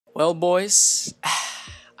Well, boys,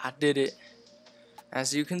 I did it.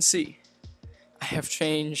 As you can see, I have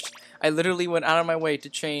changed. I literally went out of my way to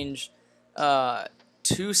change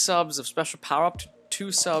 2 subs of special power up to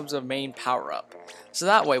 2 subs of main power up. So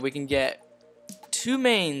that way we can get 2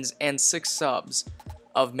 mains and 6 subs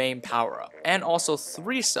of main power up, and also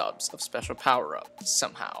 3 subs of special power up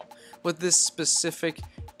somehow with this specific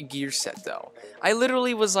gear set though. I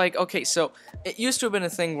literally was like, okay, so it used to have been a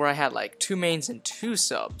thing where I had like 2 mains and 2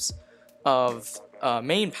 subs of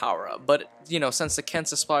main power up, but you know, since the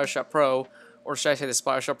Kensa Splatter Shot Pro, or should I say the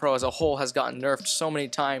Splatter Shot Pro as a whole, has gotten nerfed so many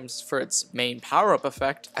times for its main power up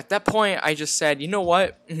effect, at that point I just said, you know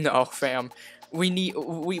what, no fam,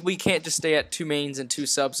 we can't just stay at 2 mains and 2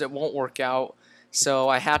 subs, it won't work out. So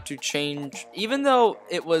I had to change, even though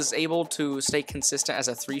it was able to stay consistent as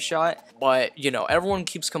a 3-shot, but you know, everyone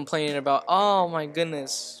keeps complaining about, oh my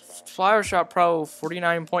goodness, Splatter Shot Pro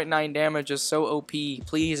 49.9 damage is so OP,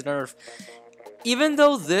 please nerf. Even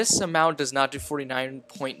though this amount does not do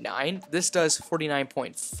 49.9, this does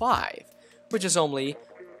 49.5, which is only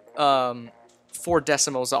 4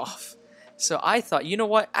 decimals off. So I thought, you know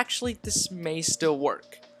what, actually this may still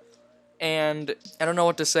work. And I don't know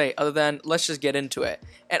what to say other than let's just get into it.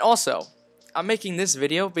 And also, I'm making this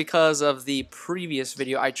video because of the previous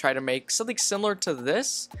video I tried to make something similar to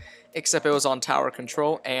this, except it was on tower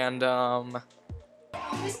control, and alright,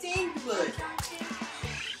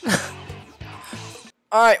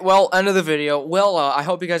 well, end of the video. Well, I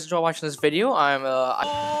hope you guys enjoy watching this video.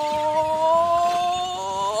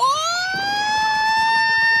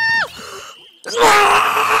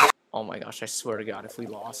 Oh my gosh, I swear to God, if we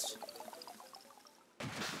lost.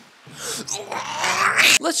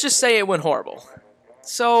 Let's just say it went horrible.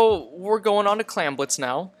 So, we're going on to Clan Blitz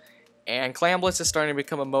now. And Clan Blitz is starting to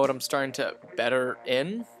become a mode I'm starting to better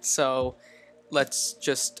in. So, let's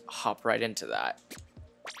just hop right into that.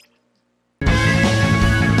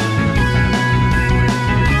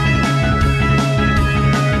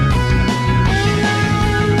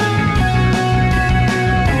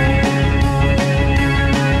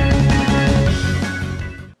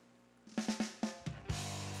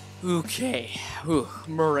 Okay,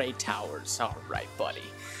 Murray Towers. Alright, buddy.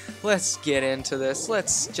 Let's get into this.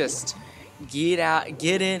 Let's just get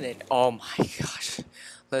in, and oh my gosh.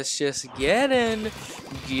 Let's just get in,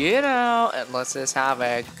 get out, and let's just have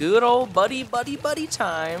a good old buddy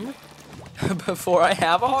time before I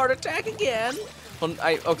have a heart attack again. Well,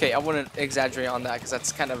 I wouldn't exaggerate on that because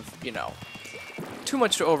that's kind of, you know, too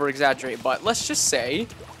much to over-exaggerate, but let's just say,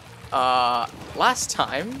 last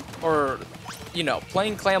time, or you know,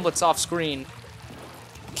 playing Clan Blitz off screen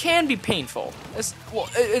can be painful.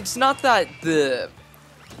 It's not that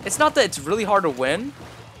it's really hard to win.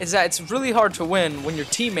 It's that it's really hard to win when your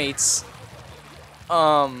teammates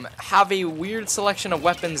have a weird selection of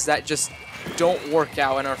weapons that just don't work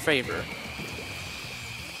out in our favor.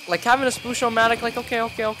 Like having a Sploosh-O-Matic, like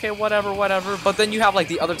okay, whatever. But then you have like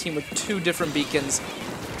the other team with 2 different beacons,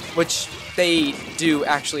 which they do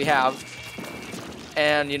actually have,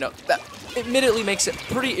 and you know that admittedly makes it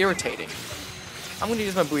pretty irritating. I'm gonna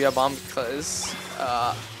use my Booyah Bomb because,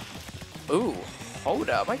 ooh, hold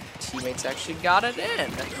up, my teammates actually got it in.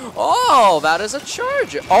 Oh, that is a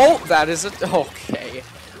charger. Oh, that is a, okay.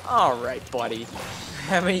 Alright, buddy.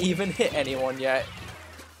 Haven't even hit anyone yet.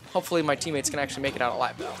 Hopefully my teammates can actually make it out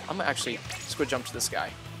alive, though. I'm gonna actually squid jump to this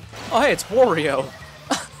guy. Oh, hey, it's Wario.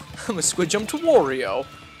 I'm gonna squid jump to Wario.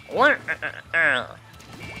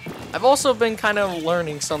 I've also been kind of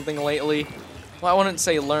learning something lately. Well, I wouldn't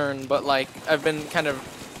say learn, but like, I've been kind of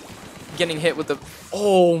getting hit with the...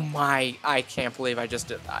 Oh my, I can't believe I just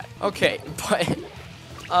did that. Okay, but,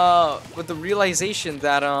 with the realization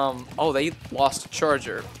that, oh, they lost a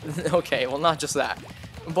charger. Okay, well, not just that.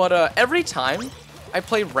 But, every time I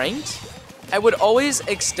play ranked, I would always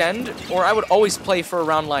extend, or I would always play for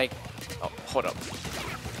around like... Oh, hold up.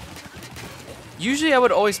 Usually I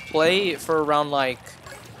would always play for around like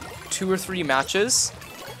 2 or 3 matches.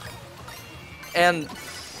 And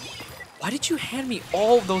why did you hand me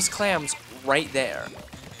all of those clams right there?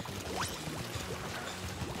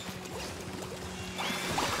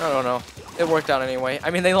 I don't know. It worked out anyway. I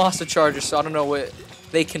mean, they lost a charger, so I don't know what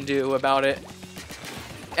they can do about it.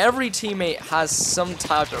 Every teammate has some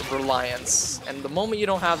type of reliance, and the moment you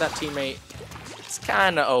don't have that teammate, it's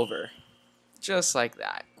kind of over. Just like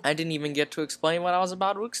that. I didn't even get to explain what I was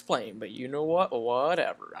about to explain, but you know what?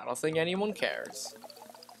 Whatever. I don't think anyone cares.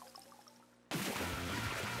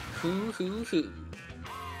 Hoo hoo hoo.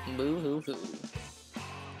 Boo hoo hoo.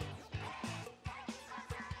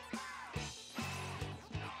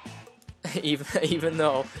 even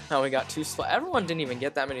though we got 2 spots. Everyone didn't even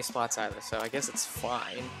get that many spots either, so I guess it's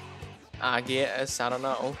fine. I guess, I don't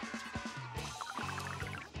know.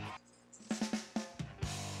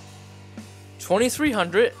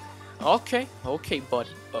 $2,300. Okay, okay, buddy.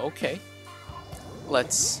 Okay.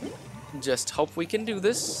 Let's just hope we can do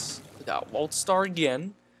this. We got Walt Star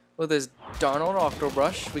again with his darn old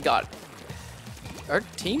Octobrush. We got our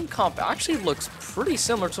team comp actually looks pretty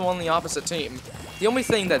similar to one on the opposite team. The only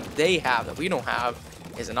thing that they have that we don't have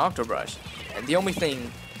is an Octobrush. And the only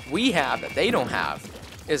thing we have that they don't have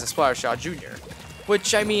is a Splattershot Jr.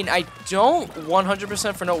 Which, I mean, I don't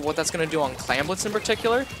 100% for know what that's going to do on Clamblitz in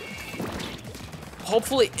particular.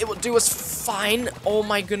 Hopefully, it will do us fine. Oh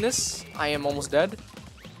my goodness. I am almost dead.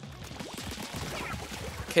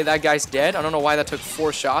 Okay, that guy's dead. I don't know why that took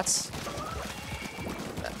 4 shots.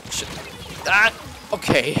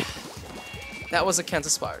 Okay. That was a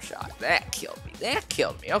Kansas Splattershot. That killed me. That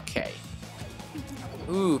killed me. Okay.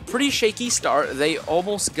 Ooh, pretty shaky start. They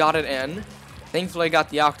almost got it in. Thankfully, I got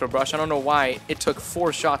the Octobrush. I don't know why it took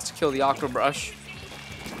 4 shots to kill the Octobrush.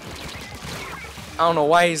 I don't know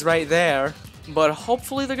why he's right there. But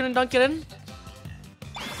hopefully they're going to dunk it in.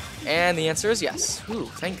 And the answer is yes. Ooh,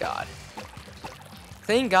 thank God.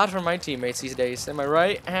 Thank God for my teammates these days. Am I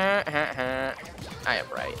right? I am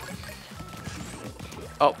right.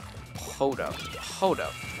 Oh, hold up. Hold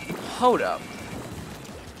up. Hold up.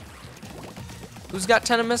 Who's got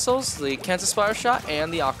 10 missiles? The Kansas Splattershot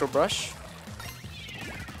and the Octobrush.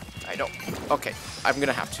 I don't. Okay, I'm going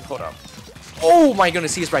to have to. Hold up. Oh my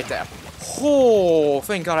goodness, he's right there. Oh,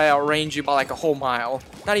 thank God I outranged you by like a whole mile.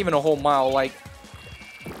 Not even a whole mile, like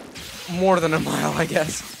more than a mile, I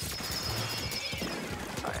guess.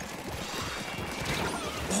 Right.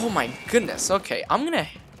 Oh my goodness. Okay, I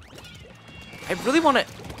really want to.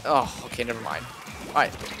 Oh, okay, never mind. All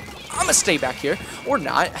right, I'm gonna stay back here or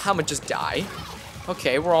not. I'm gonna just die.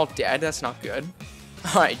 Okay, we're all dead. That's not good.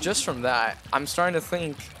 All right, just from that, I'm starting to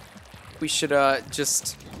think we should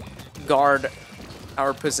just guard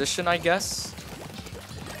our position, I guess.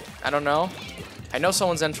 I don't know. I know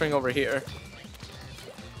someone's entering over here.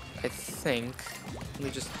 I think. Let me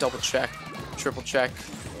just double check, triple check.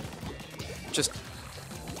 Just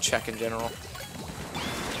check in general.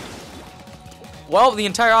 Well, the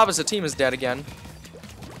entire opposite team is dead again.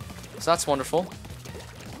 So that's wonderful.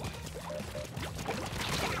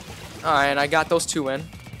 Alright, and I got those 2 in.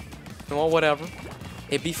 Well, whatever.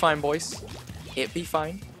 It be fine, boys. It be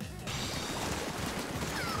fine.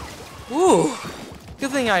 Ooh,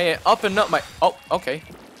 good thing I up and up my. Oh, okay.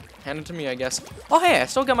 Hand it to me, I guess. Oh, hey, I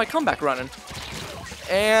still got my comeback running.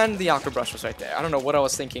 And the Octobrush was right there. I don't know what I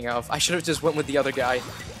was thinking of. I should have just went with the other guy.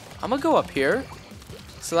 I'm gonna go up here,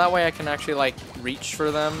 so that way I can actually like reach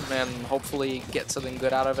for them and hopefully get something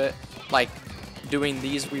good out of it, like doing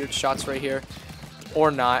these weird shots right here,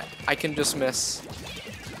 or not. I can just miss.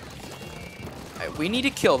 We need to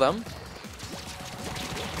kill them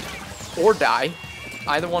or die.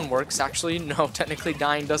 Either one works. Actually, no, technically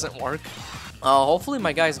dying doesn't work. Hopefully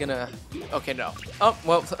my guy's gonna... Okay, no. Oh,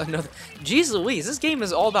 well, another... Jeez Louise, this game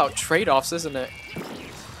is all about trade-offs, isn't it?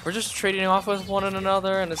 We're just trading off with one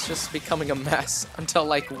another, and it's just becoming a mess until,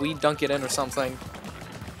 like, we dunk it in or something.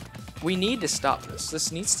 We need to stop this.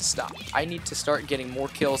 This needs to stop. I need to start getting more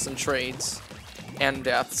kills and trades and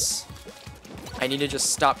deaths. I need to just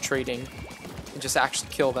stop trading and just actually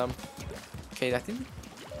kill them. Okay, I think...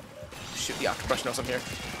 Shoot, the Octobrush knows I'm here.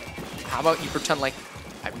 How about you pretend like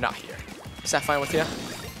I'm not here? Is that fine with you? Yeah,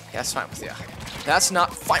 that's fine with you. That's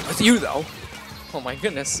not fine with you, though. Oh my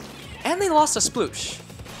goodness. And they lost a sploosh.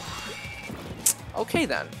 Okay,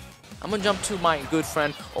 then. I'm gonna jump to my good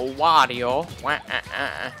friend, Wario.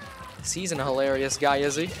 He's a hilarious guy,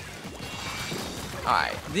 is he?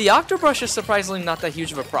 Alright. The Octobrush is surprisingly not that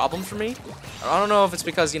huge of a problem for me. I don't know if it's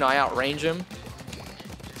because, you know, I outrange him.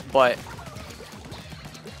 But...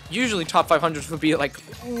 usually top 500s would be like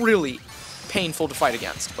really painful to fight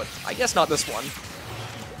against, but I guess not this one.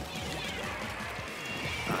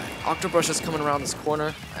 Octobrush is coming around this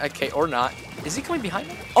corner. Okay, or not. Is he coming behind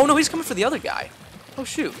me? Oh no, he's coming for the other guy. Oh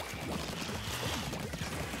shoot.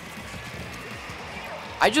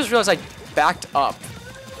 I just realized I backed up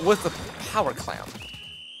with the power clamp.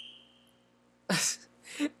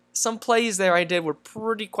 Some plays there I did were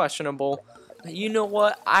pretty questionable. You know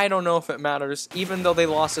what? I don't know if it matters. Even though they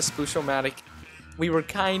lost a Sploosh-O-Matic, we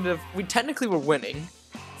technically were winning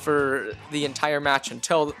for the entire match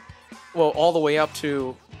until, well, all the way up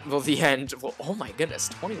to, well, the end. Well, oh my goodness,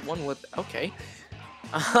 21 with, okay.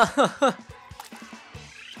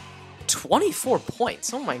 24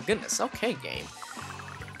 points, oh my goodness, okay, game.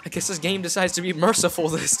 I guess this game decides to be merciful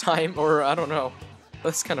this time, or I don't know.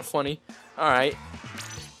 That's kind of funny. Alright.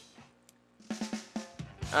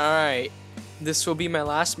 Alright. This will be my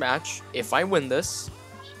last match if I win this.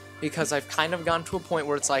 Because I've kind of gotten to a point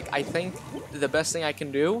where it's like, I think the best thing I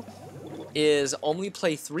can do is only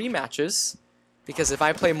play 3 matches. Because if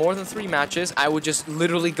I play more than 3 matches, I would just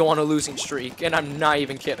literally go on a losing streak. And I'm not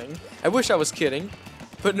even kidding. I wish I was kidding.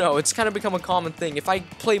 But no, it's kind of become a common thing. If I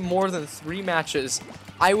play more than 3 matches,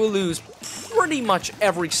 I will lose pretty much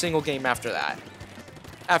every single game after that.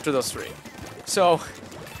 After those 3. So,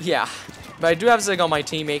 yeah. But I do have Zig on my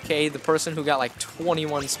team, aka the person who got like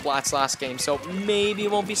 21 splats last game, so maybe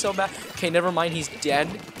it won't be so bad. Okay, never mind, he's dead.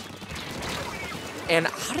 And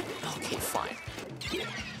how did... Okay, fine.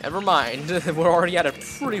 Never mind, we're already at a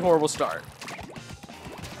pretty horrible start.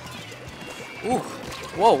 Ooh.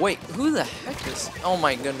 Whoa, wait, who the heck is... Oh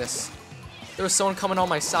my goodness. There was someone coming on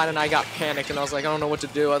my side and I got panicked and I was like, I don't know what to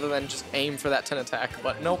do other than just aim for that 10 attack,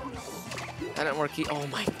 but nope. That didn't work. Oh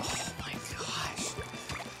my gosh.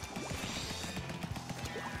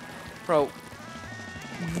 Bro.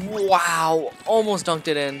 Wow. Almost dunked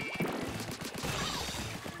it in.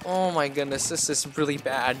 Oh my goodness. This is really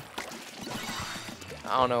bad.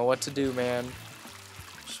 I don't know what to do, man.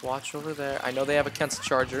 Just watch over there. I know they have a cancel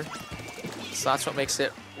charger. So that's what makes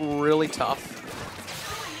it really tough.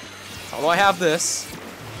 Although I have this.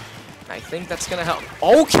 I think that's going to help.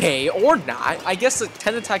 Okay, or not. I guess the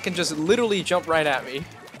 10 attack can just literally jump right at me.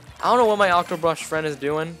 I don't know what my Octobrush friend is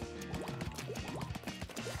doing.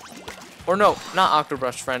 Or no, not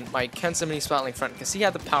Octobrush friend. My Kensa Mini Splatling friend. Because he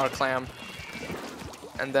had the Power Clam.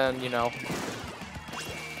 And then, you know.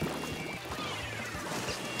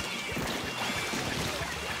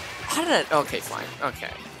 How did that... Okay, fine.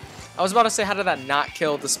 Okay. I was about to say, how did that not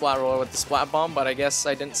kill the Splat Roller with the Splat Bomb, but I guess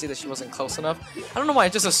I didn't see that she wasn't close enough. I don't know why, I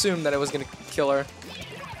just assumed that it was going to kill her.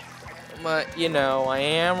 But, you know, I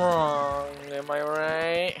am wrong. Am I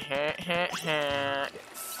right?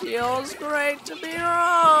 Feels great to be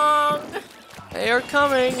wrong. They are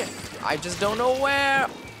coming. I just don't know where.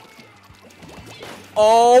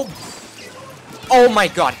 Oh. Oh my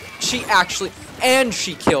god. She actually... And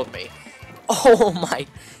she killed me. Oh my...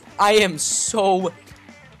 I am so...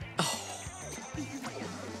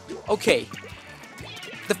 Okay,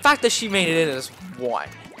 the fact that she made it in is one.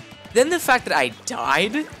 Then the fact that I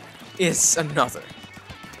died is another.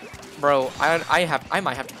 Bro, I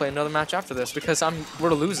might have to play another match after this because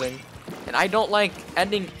we're losing, and I don't like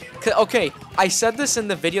ending. Okay, I said this in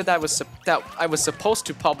the video that I was supposed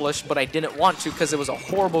to publish, but I didn't want to because it was a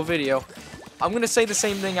horrible video. I'm gonna say the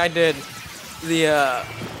same thing I did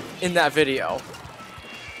in that video.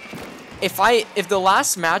 If the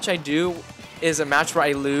last match I do is a match where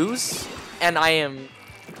I lose and I am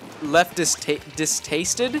left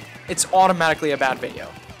distasted, it's automatically a bad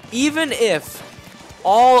video. Even if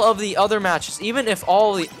all the other matches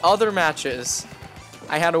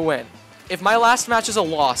I had to win, if my last match is a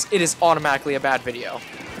loss, it is automatically a bad video.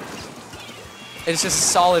 It's just a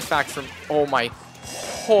solid fact from... Oh my...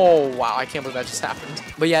 Oh wow, I can't believe that just happened.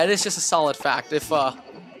 But yeah, it is just a solid fact. If I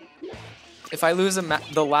lose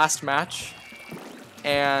the last match,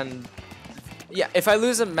 and... Yeah, if I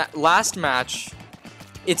lose last match,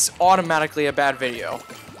 it's automatically a bad video.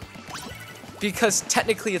 Because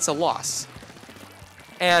technically it's a loss.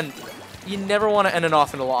 And you never want to end it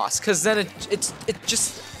off in a loss. Because then it's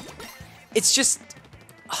just...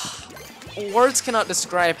 words cannot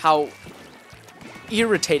describe how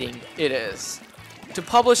irritating it is to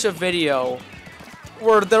publish a video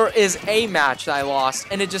where there is a match that I lost,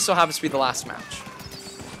 and it just so happens to be the last match.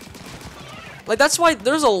 Like, that's why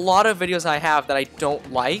there's a lot of videos I have that I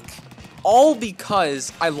don't like, all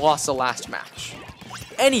because I lost the last match.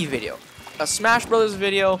 Any video. A Smash Brothers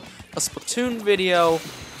video, a Splatoon video,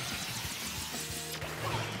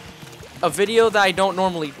 a video that I don't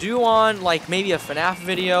normally do on, like maybe a FNAF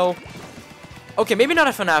video. Okay, maybe not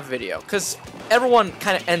a FNAF video, because everyone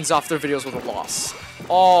kind of ends off their videos with a loss.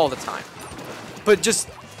 All the time. But just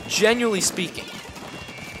genuinely speaking,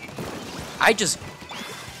 I just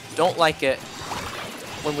don't like it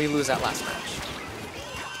when we lose that last match.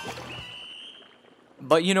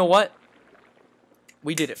 But you know what?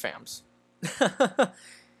 We did it, fams.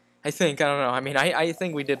 I think, I don't know. I mean, I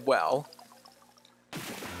think we did well.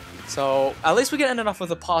 So, at least we can end it off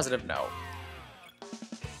with a positive note.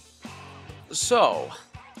 So,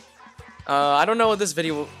 I don't know what this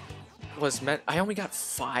video was meant. I only got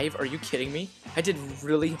 5. Are you kidding me? I did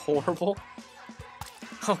really horrible.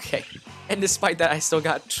 Okay. And despite that, I still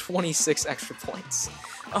got 26 extra points.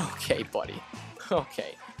 Okay, buddy.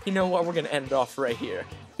 Okay. You know what? We're going to end it off right here.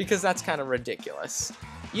 Because that's kind of ridiculous.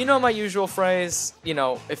 You know my usual phrase. You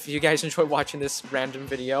know, if you guys enjoy watching this random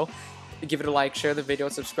video, give it a like, share the video,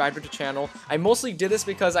 subscribe to the channel. I mostly did this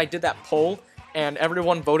because I did that poll, and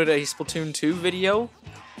everyone voted a Splatoon 2 video.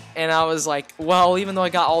 And I was like, well, even though I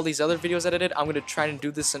got all these other videos edited, I'm going to try and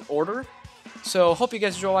do this in order. So, hope you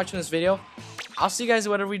guys enjoy watching this video. I'll see you guys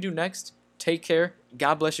whatever we do next. Take care.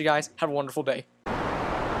 God bless you guys. Have a wonderful day.